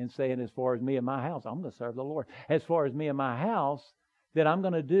declaration and saying, as far as me and my house, I'm going to serve the Lord. As far as me and my house, that I'm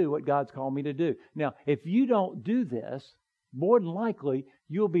going to do what God's called me to do. Now, if you don't do this, more than likely,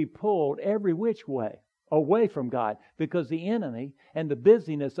 you'll be pulled every which way away from God, because the enemy and the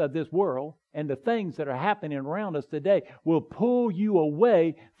busyness of this world and the things that are happening around us today will pull you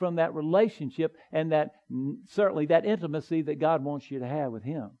away from that relationship and that certainly that intimacy that God wants you to have with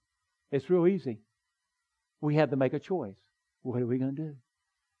Him. It's real easy. We have to make a choice. What are we going to do?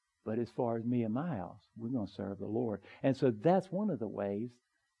 But as far as me and my house, we're going to serve the Lord. And so that's one of the ways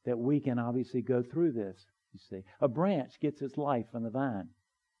that we can obviously go through this, you see. A branch gets its life from the vine.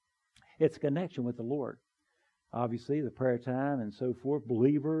 It's a connection with the Lord. Obviously, the prayer time and so forth,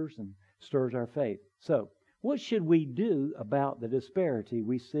 believers, and stirs our faith. So, what should we do about the disparity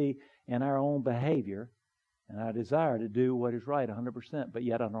we see in our own behavior and our desire to do what is right 100%, but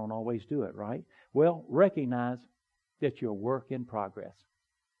yet I don't always do it, right? Well, recognize that you're a work in progress.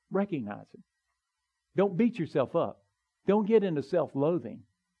 Recognize it. Don't beat yourself up. Don't get into self-loathing.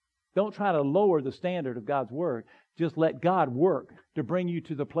 Don't try to lower the standard of God's Word. Just let God work to bring you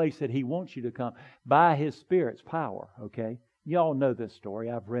to the place that He wants you to come by His Spirit's power, okay? You all know this story.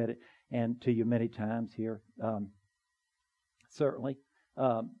 I've read it and to you many times here. Certainly.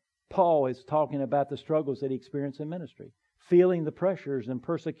 Paul is talking about the struggles that he experienced in ministry, feeling the pressures and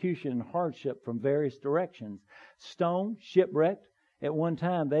persecution and hardship from various directions. Stoned, shipwrecked. At one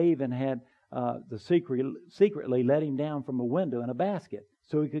time, they even had secretly let him down from a window in a basket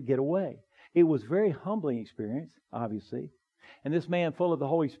so he could get away. It was a very humbling experience, obviously. And this man, full of the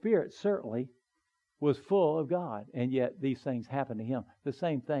Holy Spirit, certainly was full of God. And yet these things happened to him. The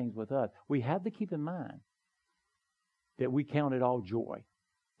same things with us. We have to keep in mind that we count it all joy,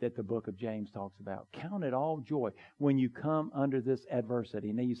 that the book of James talks about. Count it all joy when you come under this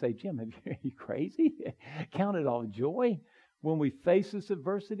adversity. Now you say, Jim, are you crazy? Count it all joy when we face this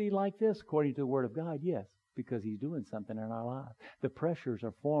adversity like this, according to the Word of God? Yes, because He's doing something in our lives. The pressures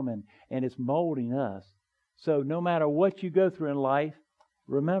are forming and it's molding us. So no matter what you go through in life,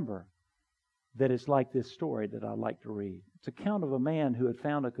 remember that it's like this story that I like to read. It's an account of a man who had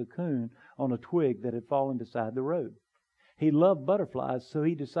found a cocoon on a twig that had fallen beside the road. He loved butterflies, so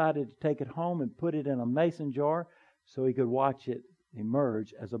he decided to take it home and put it in a mason jar so he could watch it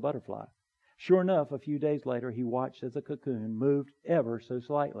emerge as a butterfly. Sure enough, a few days later, he watched as the cocoon moved ever so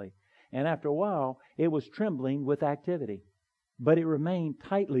slightly. And after a while, it was trembling with activity. But it remained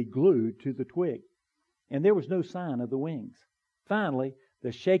tightly glued to the twig. And there was no sign of the wings. Finally,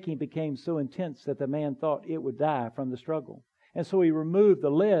 the shaking became so intense that the man thought it would die from the struggle. And so he removed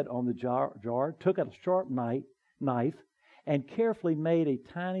the lid on the jar, took a sharp knife, and carefully made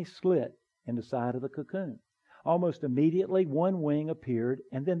a tiny slit in the side of the cocoon. Almost immediately, one wing appeared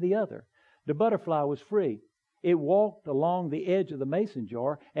and then the other. The butterfly was free. It walked along the edge of the mason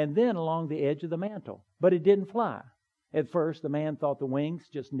jar and then along the edge of the mantle, but it didn't fly. At first, the man thought the wings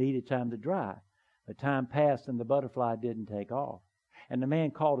just needed time to dry. But time passed and the butterfly didn't take off. And the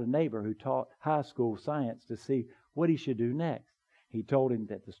man called a neighbor who taught high school science to see what he should do next. He told him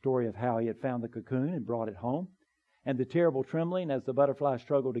that the story of how he had found the cocoon and brought it home, and the terrible trembling as the butterfly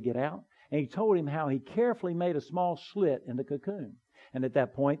struggled to get out. And he told him how he carefully made a small slit in the cocoon. And at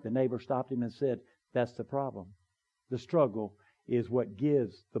that point, the neighbor stopped him and said, "That's the problem. The struggle is what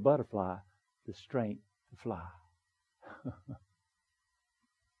gives the butterfly the strength to fly."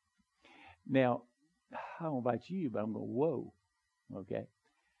 Now, I don't know about you, but I'm going, whoa, okay?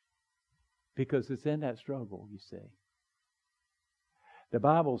 Because it's in that struggle, you see. The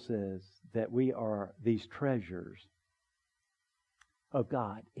Bible says that we are these treasures of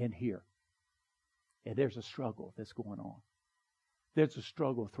God in here. And there's a struggle that's going on. There's a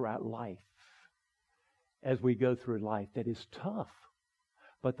struggle throughout life as we go through life that is tough.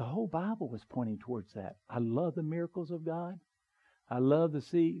 But the whole Bible is pointing towards that. I love the miracles of God. I love to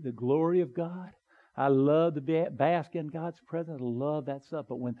see the glory of God. I love to bask in God's presence. I love that stuff.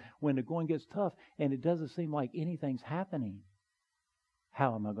 But when the going gets tough and it doesn't seem like anything's happening,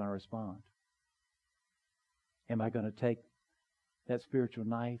 how am I going to respond? Am I going to take that spiritual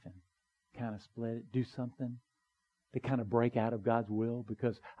knife and kind of split it, do something to kind of break out of God's will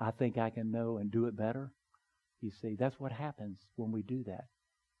because I think I can know and do it better? You see, that's what happens when we do that.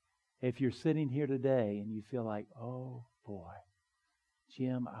 If you're sitting here today and you feel like, oh boy,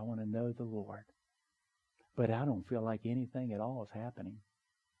 Jim, I want to know the Lord, but I don't feel like anything at all is happening.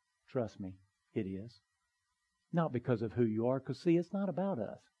 Trust me, it is. Not because of who you are, because see, it's not about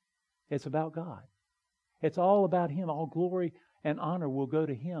us. It's about God. It's all about Him. All glory and honor will go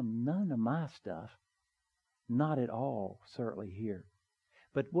to Him. None of my stuff. Not at all, certainly here.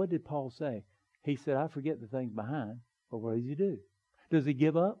 But what did Paul say? He said, I forget the things behind, but what does he do? Does he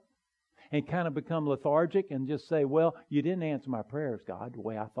give up and kind of become lethargic and just say, well, you didn't answer my prayers, God, the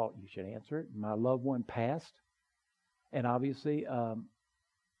way I thought you should answer it. My loved one passed. And obviously, I'm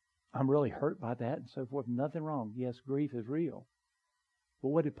really hurt by that and so forth. Nothing wrong. Yes, grief is real. But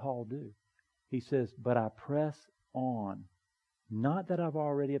what did Paul do? He says, but I press on. Not that I've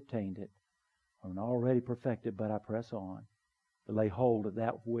already obtained it, or already perfected, but I press on to lay hold of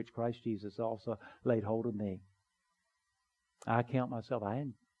that which Christ Jesus also laid hold of me. I count myself, I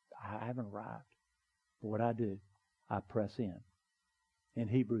haven't arrived. But what I do, I press in. In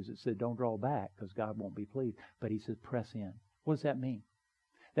Hebrews it said, don't draw back because God won't be pleased. But he says, press in. What does that mean?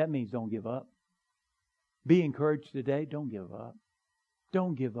 That means don't give up. Be encouraged today. Don't give up.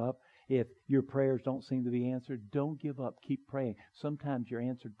 Don't give up. If your prayers don't seem to be answered, don't give up. Keep praying. Sometimes your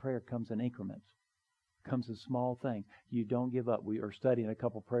answered prayer comes in increments. Comes in small things. You don't give up. We are studying a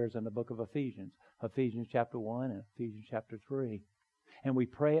couple prayers in the book of Ephesians. Ephesians chapter 1 and Ephesians chapter 3. And we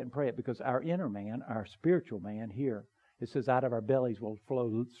pray it because our inner man, our spiritual man here, it says out of our bellies will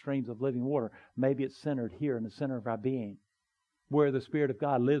flow streams of living water. Maybe it's centered here in the center of our being, where the Spirit of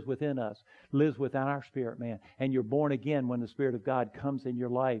God lives within us, lives within our spirit man. And you're born again when the Spirit of God comes in your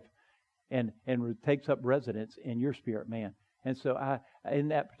life and takes up residence in your spirit man. And so in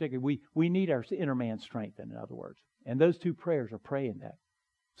that particular, we need our inner man strengthened, in other words. And those two prayers are praying that.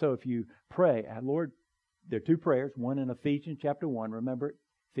 So if you pray, Lord, there are two prayers, one in Ephesians chapter 1, remember it,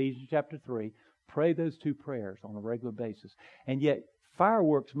 Ephesians chapter 3. Pray those two prayers on a regular basis. And yet,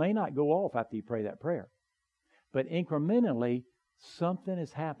 fireworks may not go off after you pray that prayer. But incrementally, something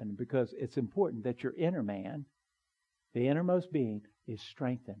is happening because it's important that your inner man, the innermost being, is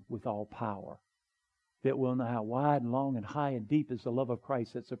strengthened with all power. That will know how wide and long and high and deep is the love of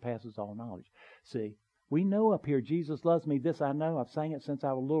Christ that surpasses all knowledge. See, we know up here, Jesus loves me. This I know. I've sang it since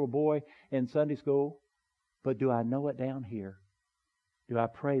I was a little boy in Sunday school. But do I know it down here? Do I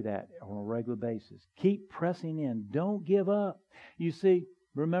pray that on a regular basis? Keep pressing in. Don't give up. You see,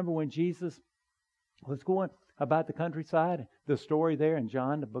 remember when Jesus was going about the countryside, the story there in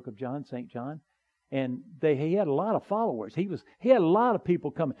John, the book of John, St. John, and he had a lot of followers. He had a lot of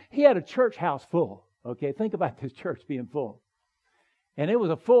people coming. He had a church house full. Okay, think about this church being full. And it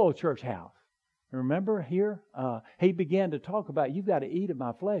was a full church house. Remember here, he began to talk about, you've got to eat of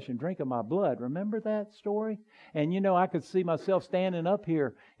my flesh and drink of my blood. Remember that story? And I could see myself standing up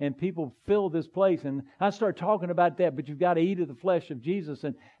here and people fill this place. And I start talking about that, but you've got to eat of the flesh of Jesus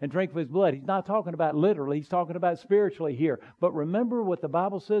and drink of his blood. He's not talking about literally, he's talking about spiritually here. But remember what the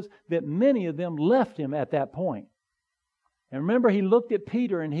Bible says, that many of them left him at that point. And remember, he looked at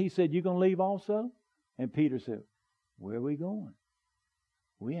Peter and he said, you going to leave also? And Peter said, where are we going?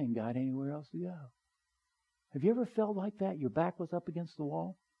 We ain't got anywhere else to go. Have you ever felt like that? Your back was up against the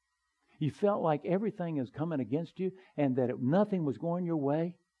wall? You felt like everything is coming against you and that nothing was going your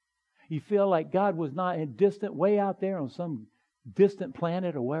way? You feel like God was not distant, way out there on some distant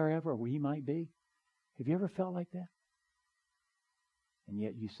planet or wherever he might be? Have you ever felt like that? And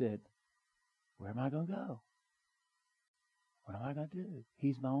yet you said, where am I going to go? What am I going to do?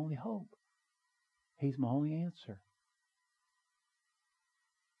 He's my only hope. He's my only answer.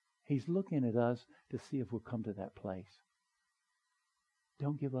 He's looking at us to see if we'll come to that place.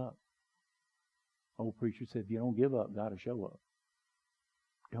 Don't give up. Old preacher said, if you don't give up, God will show up.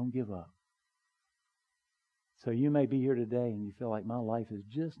 Don't give up. So you may be here today and you feel like my life is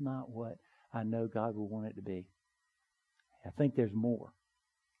just not what I know God will want it to be. I think there's more.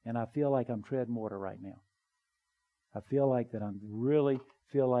 And I feel like I'm treading water right now. I feel like that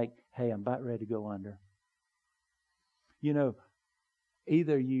hey, I'm about ready to go under.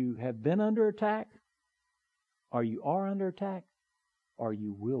 Either you have been under attack, or you are under attack, or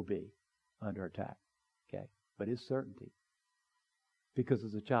you will be under attack. Okay? But it's certainty. Because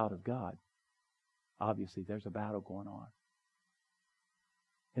as a child of God, obviously there's a battle going on.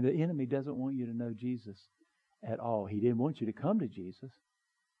 And the enemy doesn't want you to know Jesus at all. He didn't want you to come to Jesus,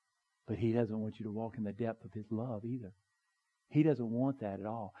 but he doesn't want you to walk in the depth of his love either. He doesn't want that at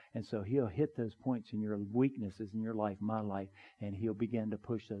all. And so he'll hit those points in your weaknesses in your life, my life, and he'll begin to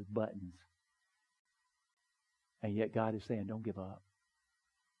push those buttons. And yet God is saying, don't give up.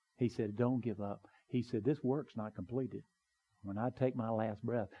 He said, don't give up. He said, this work's not completed. When I take my last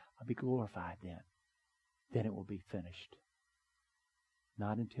breath, I'll be glorified then. Then it will be finished.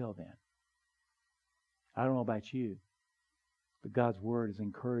 Not until then. I don't know about you, but God's word is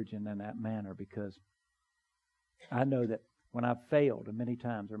encouraging in that manner because I know that when I've failed many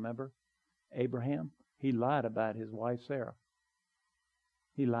times, remember Abraham? He lied about his wife Sarah.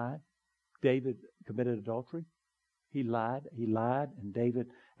 He lied. David committed adultery. He lied, and David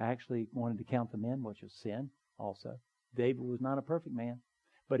actually wanted to count them in, which was sin also. David was not a perfect man,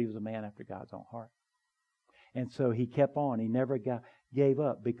 but he was a man after God's own heart. And so he kept on. He never gave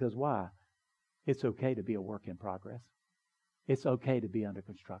up, because why? It's okay to be a work in progress. It's okay to be under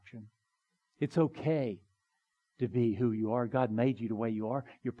construction. It's okay to be who you are. God made you the way you are,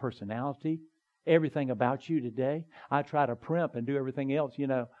 your personality, everything about you today. I try to primp and do everything else. You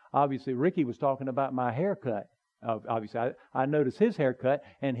know, obviously Ricky was talking about my haircut. Obviously, I noticed his haircut,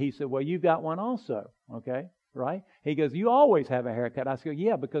 and he said, well, you got one also, okay, right? He goes, you always have a haircut. I said,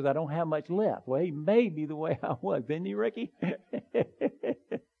 yeah, because I don't have much left. Well, he made me the way I was, didn't he, Ricky?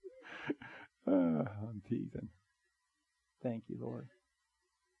 I'm teasing. Thank you, Lord.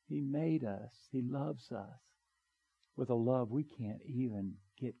 He made us. He loves us with a love we can't even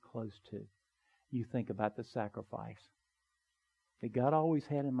get close to. You think about the sacrifice that God always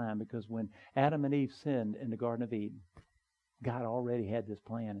had in mind, because when Adam and Eve sinned in the Garden of Eden, God already had this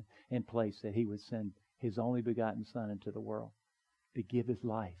plan in place that He would send His only begotten Son into the world to give His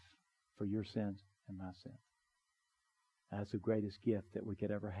life for your sins and my sins. That's the greatest gift that we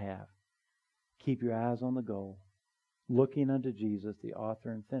could ever have. Keep your eyes on the goal, looking unto Jesus, the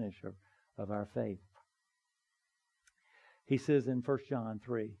author and finisher of our faith. He says in 1 John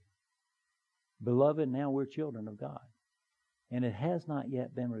 3, Beloved, now we're children of God, and it has not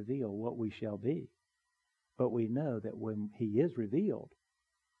yet been revealed what we shall be. But we know that when He is revealed,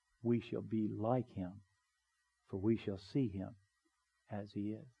 we shall be like Him, for we shall see Him as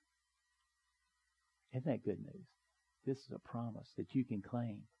He is. Isn't that good news? This is a promise that you can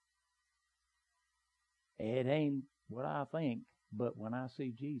claim. It ain't what I think, but when I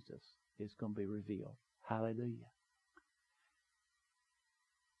see Jesus, it's going to be revealed. Hallelujah.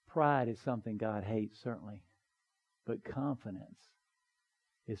 Pride is something God hates, certainly. But confidence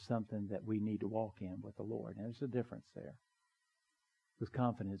is something that we need to walk in with the Lord. And there's a difference there. Because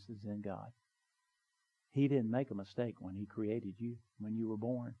confidence is in God. He didn't make a mistake when He created you, when you were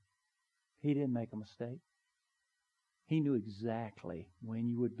born. He didn't make a mistake. He knew exactly when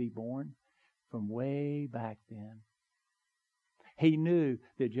you would be born from way back then. He knew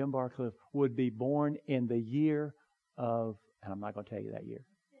that Jim Barcliffe would be born in the year of, and I'm not going to tell you that year.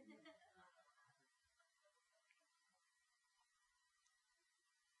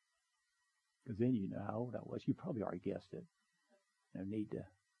 Because then you know how old I was. You probably already guessed it. No need to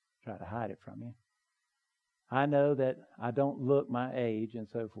try to hide it from you. I know that I don't look my age and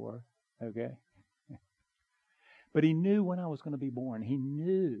so forth. Okay? But He knew when I was going to be born. He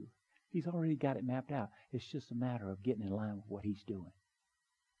knew. He's already got it mapped out. It's just a matter of getting in line with what He's doing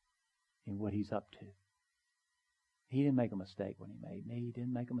and what He's up to. He didn't make a mistake when He made me. He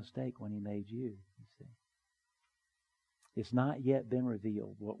didn't make a mistake when He made you see. It's not yet been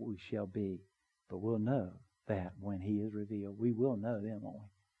revealed what we shall be, but we'll know that when He is revealed. We will know then, won't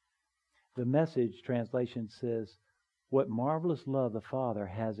we? The Message translation says, what marvelous love the Father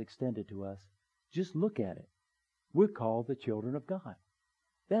has extended to us. Just look at it. We're called the children of God.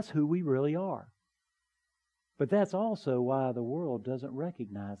 That's who we really are. But that's also why the world doesn't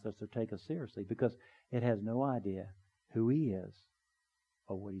recognize us or take us seriously, because it has no idea who He is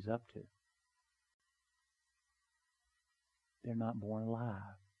or what He's up to. They're not born alive.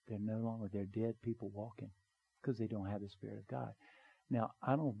 They're no longer, they're dead people walking because they don't have the Spirit of God. Now,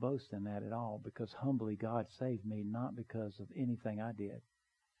 I don't boast in that at all, because humbly God saved me, not because of anything I did,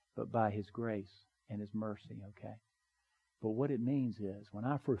 but by His grace and His mercy, okay? But what it means is, when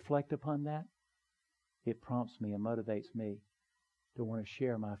I reflect upon that, it prompts me and motivates me to want to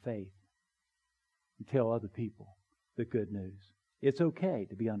share my faith and tell other people the good news. It's okay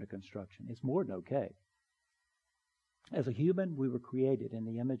to be under construction. It's more than okay. As a human, we were created in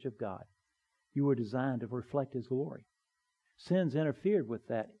the image of God. You were designed to reflect His glory. Sins interfered with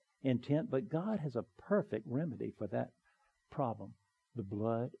that intent, but God has a perfect remedy for that problem. The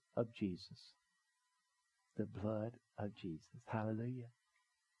blood of Jesus. The blood of Jesus. Hallelujah.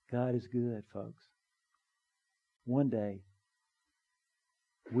 God is good, folks. One day,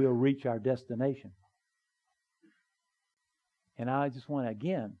 we'll reach our destination. And I just want to,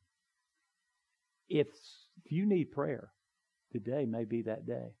 again, if you need prayer, today may be that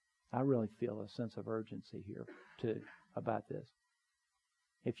day. I really feel a sense of urgency here too about this.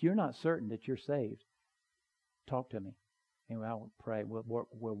 If you're not certain that you're saved, talk to me. Anyway, I will pray. We'll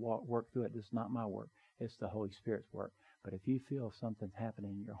work through it. This is not my work. It's the Holy Spirit's work. But if you feel something's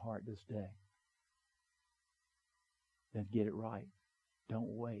happening in your heart this day, then get it right. Don't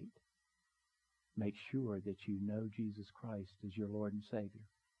wait. Make sure that you know Jesus Christ as your Lord and Savior.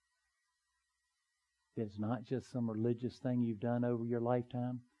 It's not just some religious thing you've done over your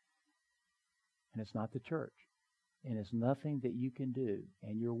lifetime. And it's not the church. And it's nothing that you can do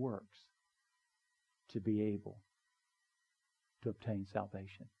in your works to be able to obtain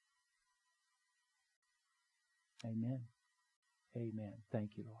salvation. Amen. Amen.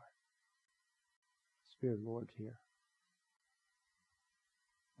 Thank you, Lord. Spirit of the Lord's here.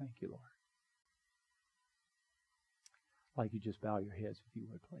 Thank you, Lord. I'd like you just bow your heads if you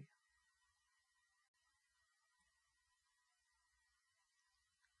would, please.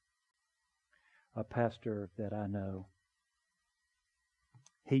 A pastor that I know,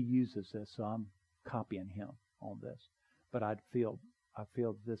 he uses this, so I'm copying him on this. But I feel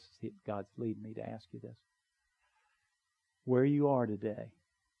this, God's leading me to ask you this. Where you are today,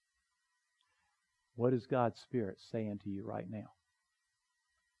 what is God's Spirit saying to you right now?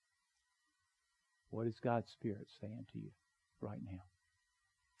 What is God's Spirit saying to you right now?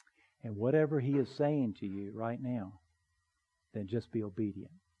 And whatever He is saying to you right now, then just be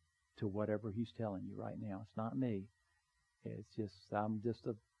obedient to whatever He's telling you right now. It's not me. I'm just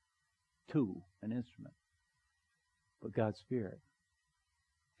a tool, an instrument. But God's Spirit,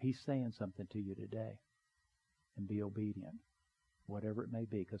 He's saying something to you today. And be obedient, whatever it may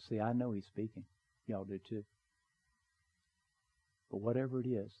be. Because, see, I know He's speaking. Y'all do too. But whatever it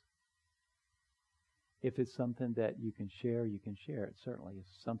is, if it's something that you can share it. Certainly. If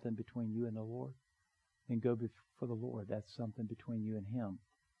it's something between you and the Lord, then go before the Lord. That's something between you and Him.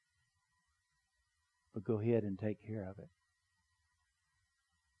 But go ahead and take care of it.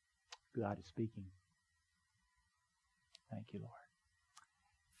 God is speaking. Thank you, Lord.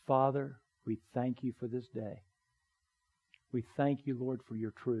 Father, we thank you for this day. We thank you, Lord, for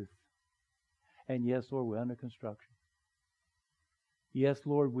your truth. And yes, Lord, we're under construction. Yes,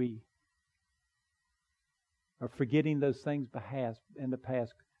 Lord, we are forgetting those things in the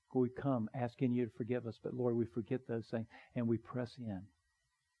past. We come asking you to forgive us. But Lord, we forget those things and we press in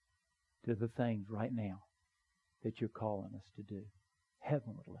to the things right now that you're calling us to do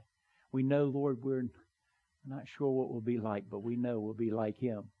heavenly. We know, Lord, we're not sure what we'll be like, but we know we'll be like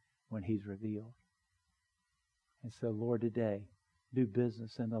Him when He's revealed. And so, Lord, today, do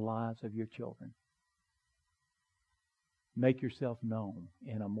business in the lives of your children. Make yourself known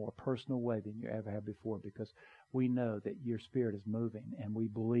in a more personal way than you ever have before, because we know that your Spirit is moving and we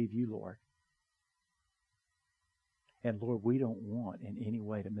believe you, Lord. And Lord, we don't want in any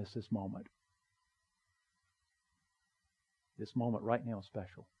way to miss this moment. This moment right now is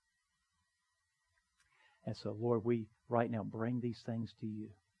special. And so, Lord, we right now bring these things to you.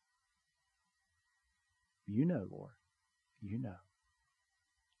 You know, Lord. You know.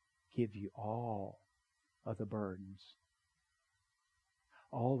 Give you all of the burdens.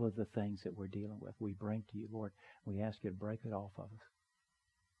 All of the things that we're dealing with, we bring to you, Lord. We ask you to break it off of us.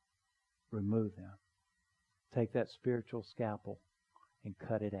 Remove them. Take that spiritual scalpel and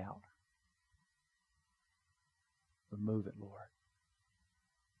cut it out. Remove it, Lord.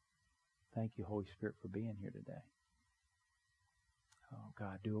 Thank you, Holy Spirit, for being here today. Oh,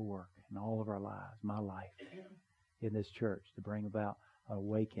 God, do a work in all of our lives, my life, in this church, to bring about an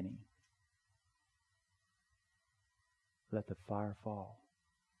awakening. Let the fire fall.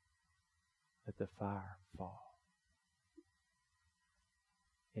 Let the fire fall.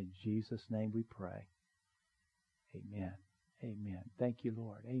 In Jesus' name we pray. Amen. Amen. Thank you,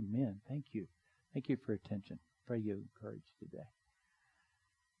 Lord. Amen. Thank you. Thank you for your attention. Pray you're encouraged today.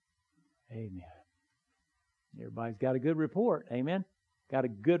 Amen. Everybody's got a good report. Amen. Got a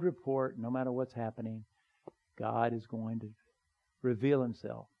good report no matter what's happening. God is going to reveal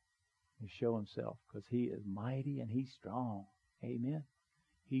Himself and show Himself because He is mighty and He's strong. Amen.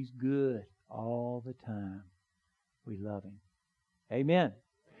 He's good all the time. We love Him. Amen.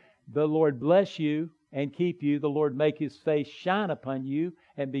 The Lord bless you and keep you. The Lord make His face shine upon you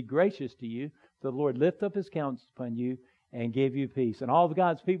and be gracious to you. The Lord lift up His countenance upon you and give you peace. And all of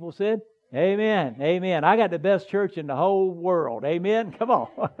God's people said, Amen. Amen. I got the best church in the whole world. Amen. Come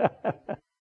on.